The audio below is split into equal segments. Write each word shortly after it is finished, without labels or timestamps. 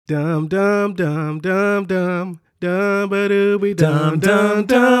Dum dum dum dum dum. Dum ba dooby dum dum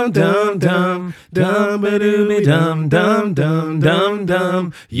dum dum dum dum ba dooby dum dum dum dum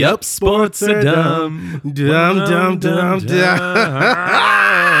dum. Yup, sports are dumb. Dum dum dum dum.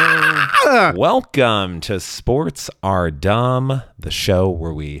 Welcome to Sports Are Dumb, the show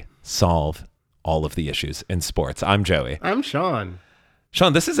where we solve all of the issues in sports. I'm Joey. I'm Sean.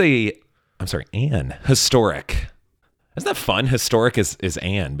 Sean, this is Ann. Historic. Isn't that fun? Historic is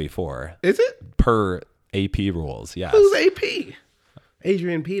Ann before. Is it? Per AP rules, yes. Who's AP?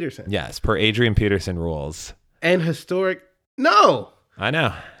 Adrian Peterson. Yes, per Adrian Peterson rules. And historic? No. I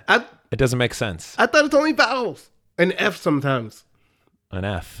know. It doesn't make sense. I thought it's only vowels. An F sometimes. An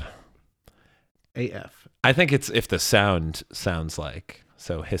F. AF. I think it's if the sound sounds like.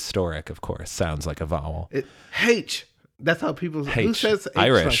 So historic, of course, sounds like a vowel. H. That's how people... H. Who says H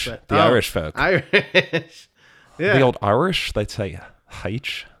Irish. like that? The Irish folk. Irish. Yeah. The old Irish, they'd say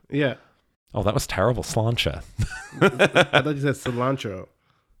H. Yeah. Oh, that was terrible. Slancha. I thought you said cilantro.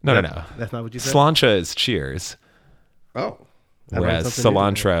 No. That's not what you said? Slancha is cheers. Oh. Whereas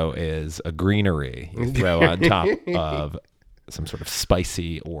cilantro is a greenery you throw on top of some sort of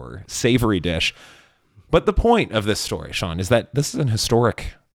spicy or savory dish. But the point of this story, Sean, is that this is an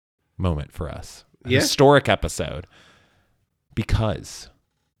historic moment for us. A historic episode. Because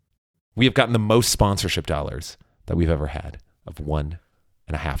we have gotten the most sponsorship dollars that we've ever had of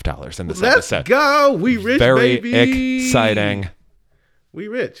 $1.50 in this episode. Let's go. We rich, Very baby. exciting. We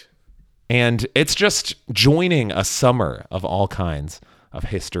rich. And it's just joining a summer of all kinds of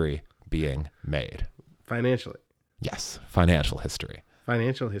history being made. Financially. Yes, financial history.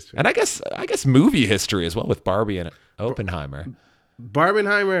 Financial history. And I guess movie history as well with Barbie and Oppenheimer.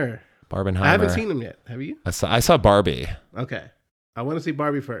 Barbenheimer. I haven't seen them yet. Have you? I saw Barbie. Okay. I want to see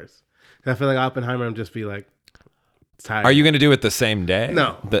Barbie first. I feel like Oppenheimer would just be like tired. Are you going to do it the same day?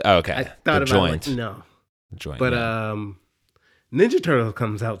 No. Okay. I thought the about joint. No. The joint. But Ninja Turtles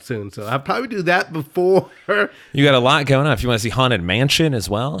comes out soon, so I'll probably do that before. You got a lot going on. If you want to see Haunted Mansion as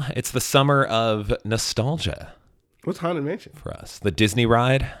well, it's the summer of nostalgia. What's Haunted Mansion? For us. The Disney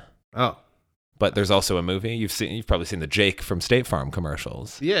ride. Oh. But there's also a movie. You've probably seen the Jake from State Farm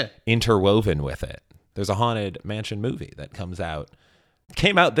commercials. Yeah. Interwoven with it. There's a Haunted Mansion movie that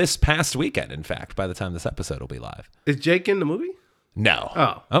came out this past weekend, in fact, by the time this episode will be live. Is Jake in the movie? No.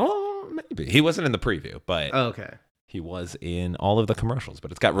 Oh, maybe. He wasn't in the preview, but okay. He was in all of the commercials. But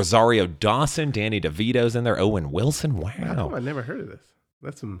it's got Rosario Dawson, Danny DeVito's in there, Owen Wilson. Wow. How come I never heard of this?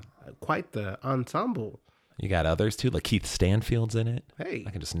 That's quite the ensemble. You got others too, like Keith Stanfield's in it. Hey. I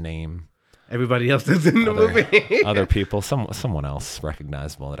can just name everybody else that's in the movie. Other people, someone else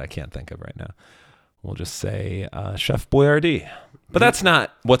recognizable that I can't think of right now. We'll just say Chef Boyardee. But that's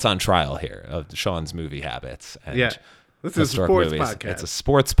not what's on trial here of Sean's movie habits. And this is a sports podcast. It's a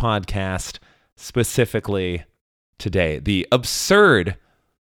sports podcast, specifically today. The absurd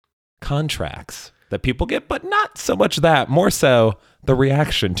contracts that people get, but not so much that, more so the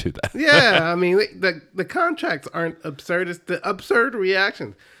reaction to them. Yeah, I mean, the contracts aren't absurd. It's the absurd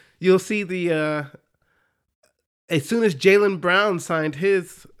reactions. You'll see as soon as Jaylen Brown signed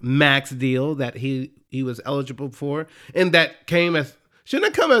his max deal that he was eligible for, and that shouldn't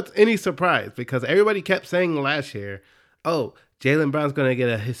have come as any surprise because everybody kept saying last year, oh, Jaylen Brown's going to get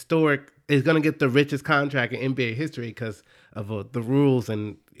is going to get the richest contract in NBA history because of the rules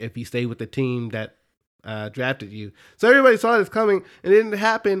and if you stay with the team that drafted you. So everybody saw this coming and it didn't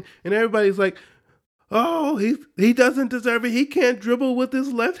happen, and everybody's like, oh, he doesn't deserve it. He can't dribble with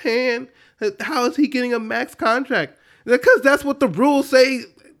his left hand. How is he getting a max contract? Because that's what the rules say.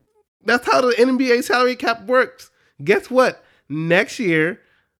 That's how the NBA salary cap works. Guess what? Next year,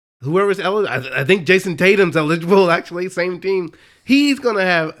 whoever's eligible, I think Jason Tatum's eligible, actually, same team. He's going to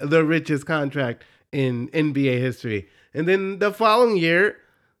have the richest contract in NBA history. And then the following year,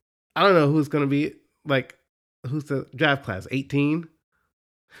 I don't know who's going to be, who's the draft class, 18?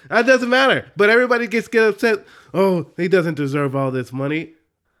 That doesn't matter. But everybody get upset. Oh, he doesn't deserve all this money.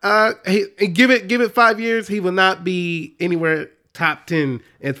 Give it 5 years. He will not be anywhere top 10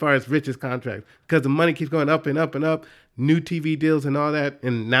 as far as richest contract because the money keeps going up and up and up. New TV deals and all that.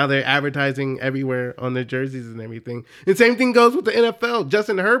 And now they're advertising everywhere on their jerseys and everything. And same thing goes with the NFL.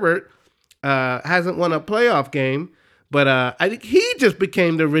 Justin Herbert hasn't won a playoff game, but I think he just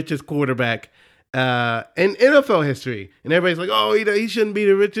became the richest quarterback in NFL history. And everybody's like, oh, he shouldn't be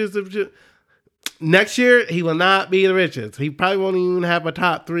the richest. Next year, he will not be the richest. He probably won't even have a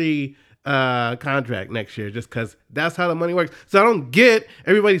top 3 contract next year just because that's how the money works. So I don't get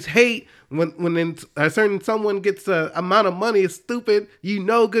everybody's hate when a certain someone gets a amount of money is stupid. You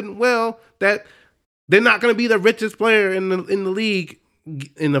know good and well that they're not going to be the richest player in the league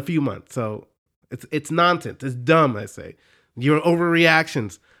in a few months. So it's nonsense. It's dumb, I say. Your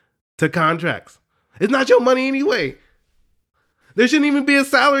overreactions to contracts. It's not your money anyway. There shouldn't even be a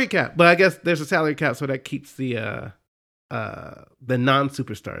salary cap. But I guess there's a salary cap, so that keeps the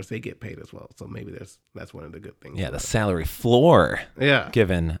non-superstars, they get paid as well. So maybe that's one of the good things. Yeah, the salary floor. Yeah.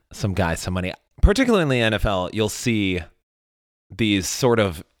 Giving some guys some money. Particularly in the NFL, you'll see these sort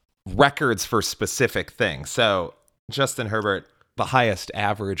of records for specific things. So Justin Herbert, the highest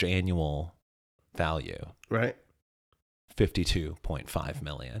average annual value. Right. $52.5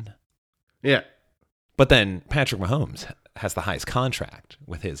 million. Yeah. But then Patrick Mahomes has the highest contract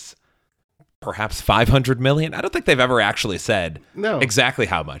with his perhaps $500 million. I don't think they've ever actually said exactly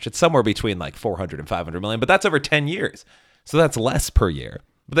how much. It's somewhere between like $400 and $500 million, but that's over 10 years. So that's less per year.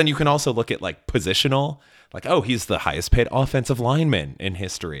 But then you can also look at like positional, like, oh, he's the highest paid offensive lineman in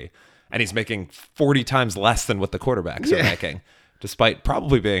history. And he's making 40 times less than what the quarterbacks are making, despite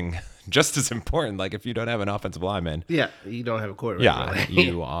probably being just as important. Like if you don't have an offensive lineman. Yeah, you don't have a quarterback. Yeah,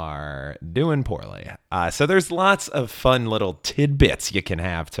 you are doing poorly. So there's lots of fun little tidbits you can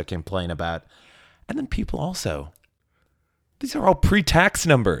have to complain about. And then people also, these are all pre-tax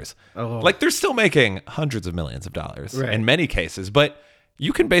numbers. Oh. Like they're still making hundreds of millions of dollars in many cases. But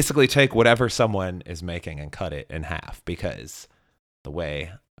you can basically take whatever someone is making and cut it in half because the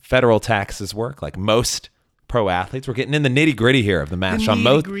way federal taxes work, like most pro athletes, we're getting in the nitty gritty here of the math.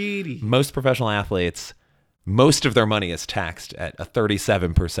 Most professional athletes, most of their money is taxed at a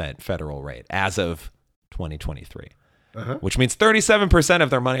 37% federal rate as of 2023, which means 37% of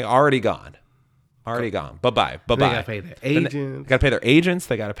their money already gone. Gone. Bye-bye. They got to pay their agents. They got to pay their agents.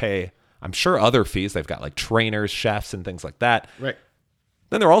 They got to pay, I'm sure, other fees. They've got like trainers, chefs, and things like that. Right.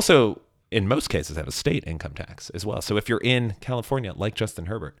 Then they're also, in most cases, have a state income tax as well. So if you're in California, like Justin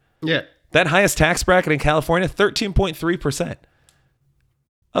Herbert, that highest tax bracket in California, 13.3%.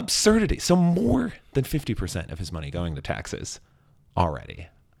 Absurdity. So more than 50% of his money going to taxes already.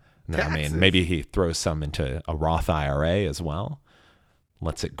 And then, I mean, maybe he throws some into a Roth IRA as well.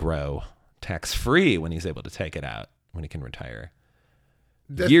 Lets it grow tax-free when he's able to take it out when he can retire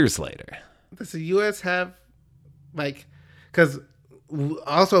years later. Does the U.S. have, like, because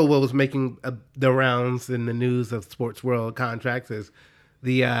also what was making the rounds in the news of sports world contracts is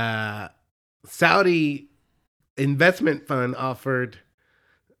the Saudi investment fund offered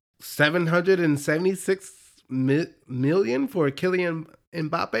 $776 million for Kylian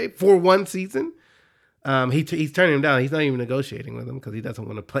Mbappe for one season. He's turning him down. He's not even negotiating with him because he doesn't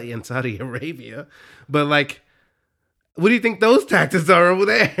want to play in Saudi Arabia. But like, what do you think those taxes are over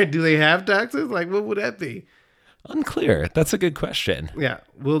there? Do they have taxes? Like, what would that be? Unclear. That's a good question. Yeah,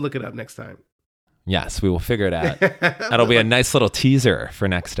 we'll look it up next time. Yes, we will figure it out. That'll be a nice little teaser for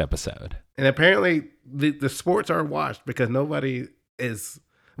next episode. And apparently the sports are washed because nobody is,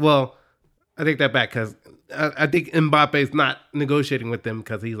 well, I take that back because I think Mbappe's not negotiating with them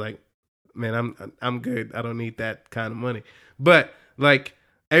because he's like, man, I'm good. I don't need that kind of money. But like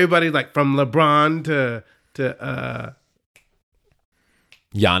everybody, like from LeBron to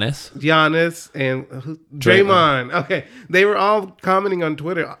Giannis and Draymond. Okay, they were all commenting on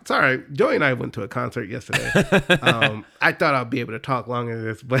Twitter. Sorry, Joey and I went to a concert yesterday. I thought I'd be able to talk longer than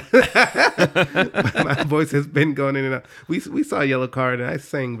this, but my voice has been going in and out. We saw Yellow Card and I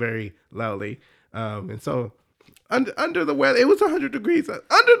sang very loudly, and so. Under the weather. It was 100 degrees. Under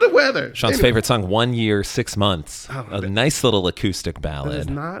the weather. Sean's favorite song, 1 Year, 6 Months. A nice little acoustic ballad. That is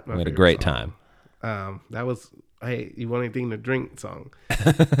not my We had a favorite great song. time. That was, hey, you want anything to drink song.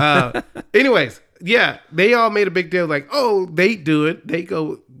 Anyways, yeah, they all made a big deal like, oh, they do it. They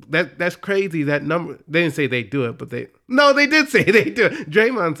go, that's crazy, that number. They didn't say they do it, but they did say they do it.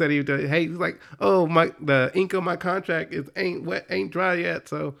 Draymond said he would do it. Hey, he's like, oh, the ink on my contract ain't dry yet.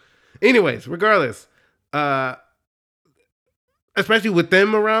 So anyways, regardless, especially with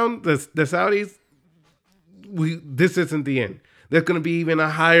them around, the Saudis, this isn't the end. There's going to be even a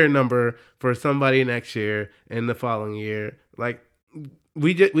higher number for somebody next year and the following year. Like,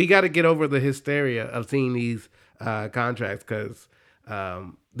 we got to get over the hysteria of seeing these contracts because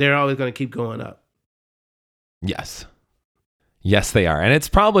they're always going to keep going up. Yes, they are, and it's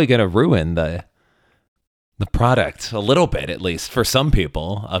probably going to ruin the product a little bit, at least for some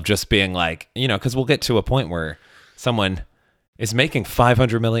people, of just being like, because we'll get to a point where someone is making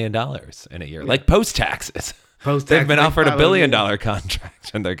 $500 million in a year, like post-taxes. They've been offered $1 billion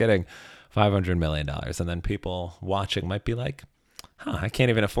contract and they're getting $500 million. And then people watching might be like, I can't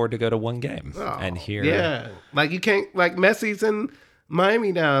even afford to go to one game. And here. Yeah. Like you can't, like Messi's in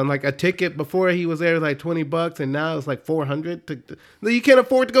Miami down. Like a ticket before he was there was like $20, and now it's like $400. You can't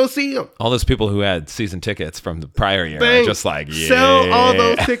afford to go see him. All those people who had season tickets from the prior year Bang. are just like, yeah. Sell all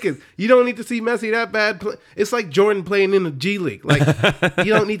those tickets. You don't need to see Messi that bad. It's like Jordan playing in the G League. Like,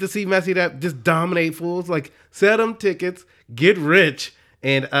 you don't need to see Messi that just dominate fools. Like, sell them tickets, get rich,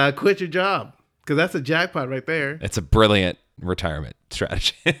 and quit your job. Because that's a jackpot right there. It's a brilliant retirement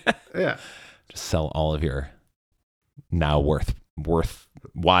strategy. Yeah. Just sell all of your now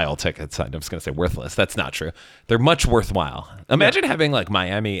worthwhile tickets. I was going to say worthless. That's not true. They're much worthwhile. Imagine having like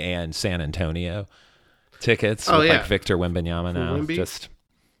Miami and San Antonio tickets with like Victor Wembanyama now. Wemby.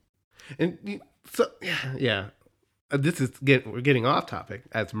 Yeah. We're getting off topic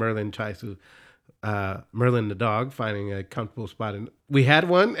as Merlin tries to Merlin the dog finding a comfortable spot. We had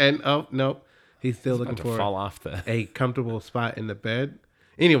one, and oh no, he's still looking for fall off a comfortable spot in the bed.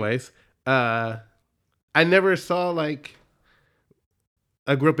 Anyways, I never saw like.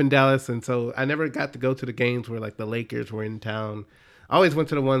 I grew up in Dallas, and so I never got to go to the games where like the Lakers were in town. I always went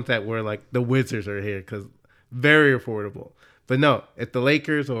to the ones that were like the Wizards are here because very affordable. But no, if the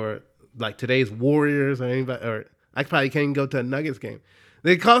Lakers or like today's Warriors or anybody, or I probably can't even go to a Nuggets game.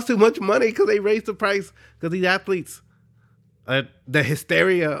 They cost too much money because they raised the price because these athletes, the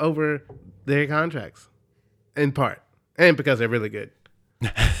hysteria over their contracts, in part, and because they're really good.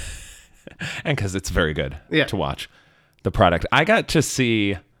 And because it's very good to watch. The product. I got to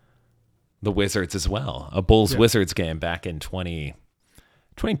see the Wizards as well. A Bulls-Wizards game back in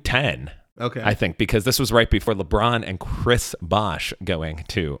 2010. Okay. I think, because this was right before LeBron and Chris Bosh going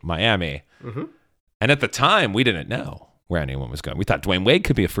to Miami. Mm-hmm. And at the time, we didn't know where anyone was going. We thought Dwayne Wade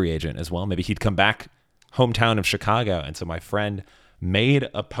could be a free agent as well. Maybe he'd come back hometown of Chicago. And so my friend made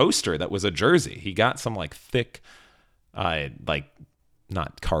a poster that was a jersey. He got some like thick, like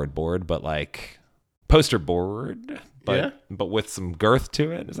not cardboard, but like poster board. But with some girth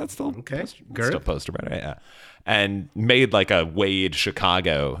to it. Is that still girth? Still poster board, right? Yeah. And made like a Wade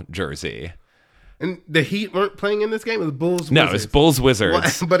Chicago jersey. And the Heat weren't playing in this game. It was Bulls. No, it was Bulls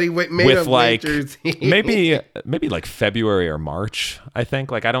Wizards. But he made with a like jersey. maybe like February or March. I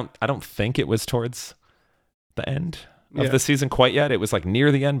think. Like I don't think it was towards the end of the season quite yet. It was like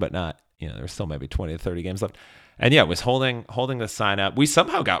near the end, but not. There's still maybe 20 to 30 games left. And yeah, it was holding the sign up. We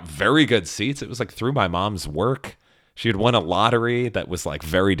somehow got very good seats. It was like through my mom's work. She had won a lottery that was like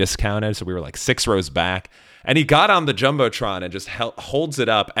very discounted. So we were like 6 rows back. And he got on the Jumbotron and just holds it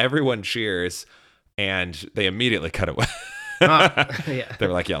up. Everyone cheers. And they immediately cut away. They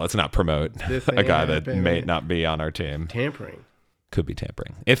were like, yeah, let's not promote a guy that may not be on our team. Tampering. Could be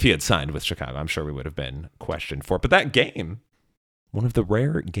tampering. If he had signed with Chicago, I'm sure we would have been questioned for it. But that game, one of the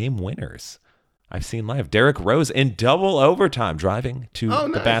rare game winners I've seen live. Derrick Rose in double overtime driving to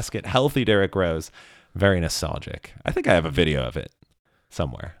the basket. Healthy Derrick Rose. Very nostalgic. I think I have a video of it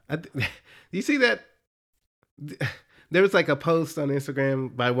somewhere. You see that? There was like a post on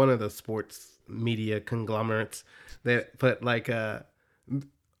Instagram by one of the sports media conglomerates that put like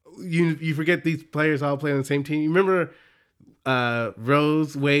you forget these players all play on the same team. You remember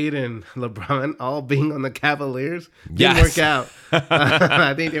Rose, Wade, and LeBron all being on the Cavaliers? Didn't work out.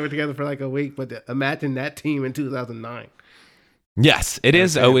 I think they were together for like a week, but imagine that team in 2009. Yes, it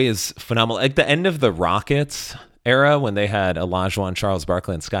is always phenomenal. Like the end of the Rockets era when they had Olajuwon, Charles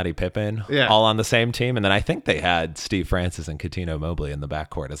Barkley, and Scottie Pippen all on the same team. And then I think they had Steve Francis and Coutinho Mobley in the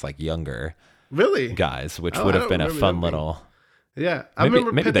backcourt as like younger guys, which would have been a fun little... Yeah.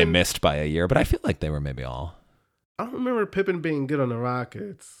 Maybe they missed by a year, but I feel like they were maybe all... I don't remember Pippen being good on the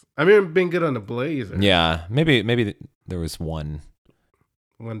Rockets. I remember being good on the Blazers. Yeah, maybe there was one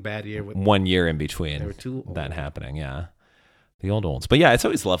bad year. 1 year in between that happening, yeah. The old olds. But yeah, it's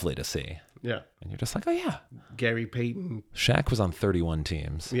always lovely to see. Yeah. And you're just like, oh yeah. Gary Payton. Shaq was on 31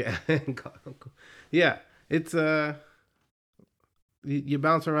 teams. Yeah. Yeah. It's you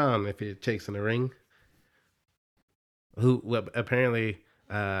bounce around if you're chasing a ring. Apparently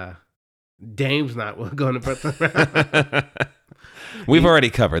Dame's not going to put them around. We've already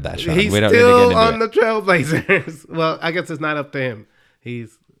covered that, Sean. He's we don't still need to get into on the Trailblazers. Well, I guess it's not up to him.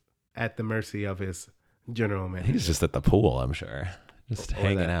 He's at the mercy of his general manager. He's just at the pool, I'm sure. Just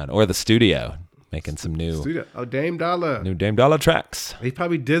hanging out. Or the studio, making some new... Studio. Oh, Dame Dollar. New Dame Dollar tracks. He's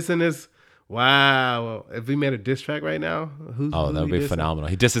probably dissing his... Wow. If we made a diss track right now, that would be phenomenal.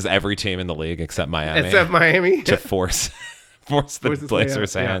 He disses every team in the league except Miami. To force the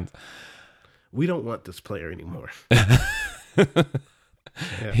Blazers' hand. We don't want this player anymore.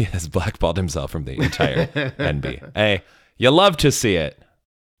 He has blackballed himself from the entire NBA. You love to see it.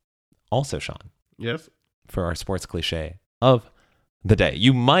 Also, Sean. Yes. For our sports cliche of the day,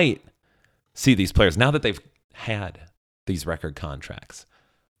 you might see these players now that they've had these record contracts.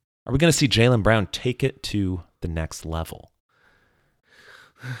 Are we going to see Jaylen Brown take it to the next level?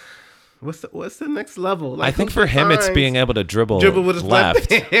 What's the next level? Like, I think for him, it's being able to dribble with his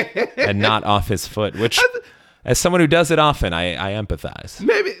left and not off his foot, which, as someone who does it often, I empathize.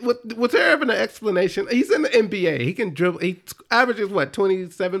 Maybe was there ever an explanation? He's in the NBA. He can dribble. He averages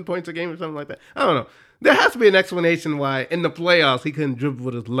 27 points a game or something like that. I don't know. There has to be an explanation why in the playoffs he couldn't dribble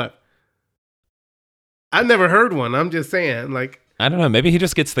with his left. I've never heard one. I'm just saying, like, I don't know. Maybe he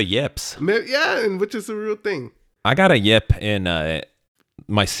just gets the yips. Yeah, and which is a real thing. I got a yip in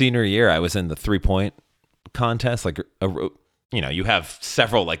my senior year. I was in the 3-point contest. Like, you have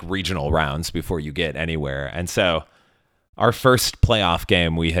several like regional rounds before you get anywhere. And so our first playoff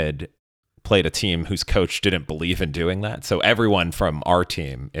game, we had played a team whose coach didn't believe in doing that. So everyone from our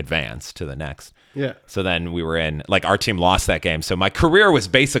team advanced to the next. Yeah. So then we were in, like, our team lost that game. So my career was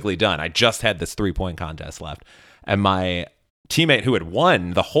basically done. I just had this 3-point contest left. And my teammate who had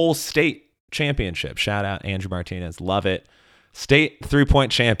won the whole state championship, shout out Andrew Martinez, love it, state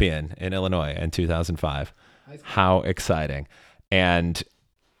 3-point champion in Illinois in 2005. How exciting. And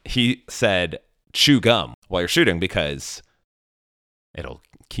he said, chew gum while you're shooting because it'll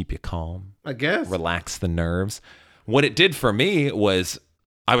keep you calm. I guess. Relax the nerves. What it did for me was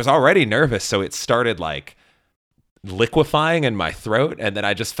I was already nervous, so it started like liquefying in my throat, and then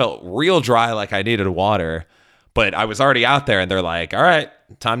I just felt real dry, like I needed water. But I was already out there, and they're like, all right,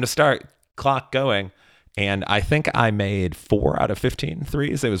 time to start. Clock going. And I think I made 4 out of 15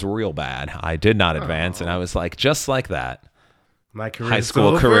 threes. It was real bad. I did not advance, and I was like, just like that, my high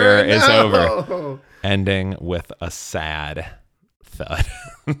school career is over, ending with a sad thud.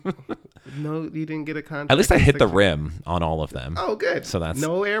 No, you didn't get a contract. At least I hit the rim on all of them. Oh, good. So that's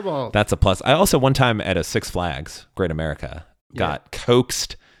no air ball. That's a plus. I also one time at a Six Flags Great America got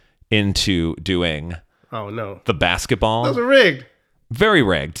coaxed into doing the basketball. Those are rigged. Very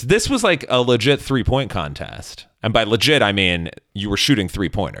rigged. This was like a legit 3-point contest. And by legit, I mean you were shooting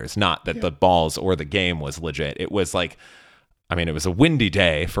 3-pointers, not that the balls or the game was legit. It was like, I mean, it was a windy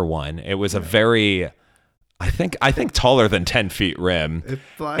day for one. It was a very, I think taller than 10 feet rim. It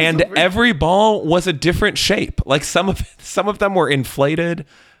flies and over. Every ball was a different shape. Like some of them were inflated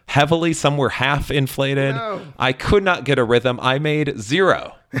heavily. Some were half inflated. No. I could not get a rhythm. I made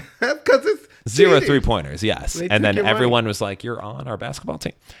 0. Because it's 0 cheating. 3-pointers, yes. And then everyone was like, you're on our basketball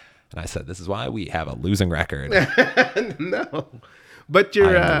team. And I said, this is why we have a losing record. No. But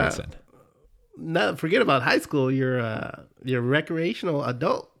you're no, forget about high school. Your recreational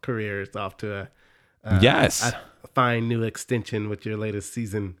adult career is off to a fine new extension with your latest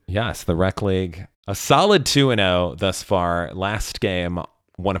season. Yes, the rec league. A solid 2-0 thus far. Last game,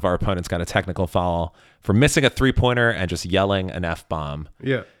 one of our opponents got a technical foul for missing a 3-pointer and just yelling an F-bomb.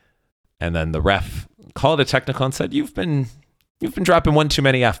 Yeah. And then the ref called a technical and said, you've been dropping one too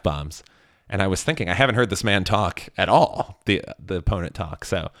many F-bombs. And I was thinking, I haven't heard this man talk at all, the opponent talk.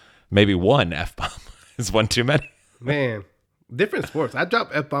 So maybe one F-bomb is one too many. Man, different sports. I drop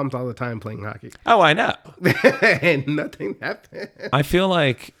F-bombs all the time playing hockey. Oh, I know. And nothing happened. I feel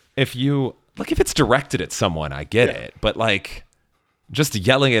like if it's directed at someone, I get it. But like just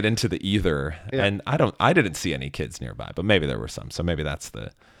yelling it into the ether. Yeah. And I didn't see any kids nearby, but maybe there were some. So maybe that's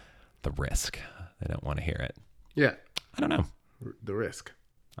the risk. They don't want to hear it. Yeah. I don't know. The risk.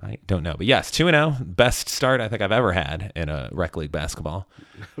 I don't know. But yes, 2-0. Best start I think I've ever had in a rec league basketball.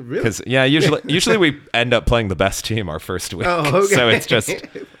 Really? Because, usually we end up playing the best team our first week. Oh, okay. So it's just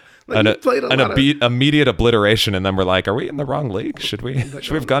immediate obliteration. And then we're like, are we in the wrong league? Should we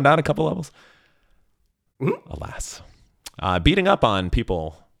have gone down a couple levels? Mm-hmm. Alas. Beating up on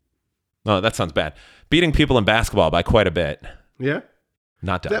people. No, that sounds bad. Beating people in basketball by quite a bit. Yeah.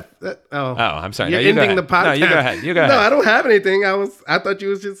 Not done. I'm sorry. You're no, you ending go the podcast. No, you go ahead. You go ahead. No, I don't have anything. I thought you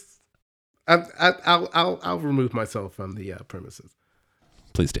was just. I'll remove myself from the premises.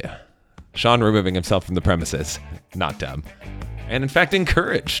 Please do. Sean removing himself from the premises. Not dumb. And in fact,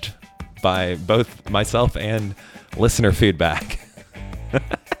 encouraged by both myself and listener feedback.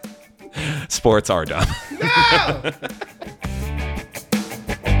 Sports are dumb. No!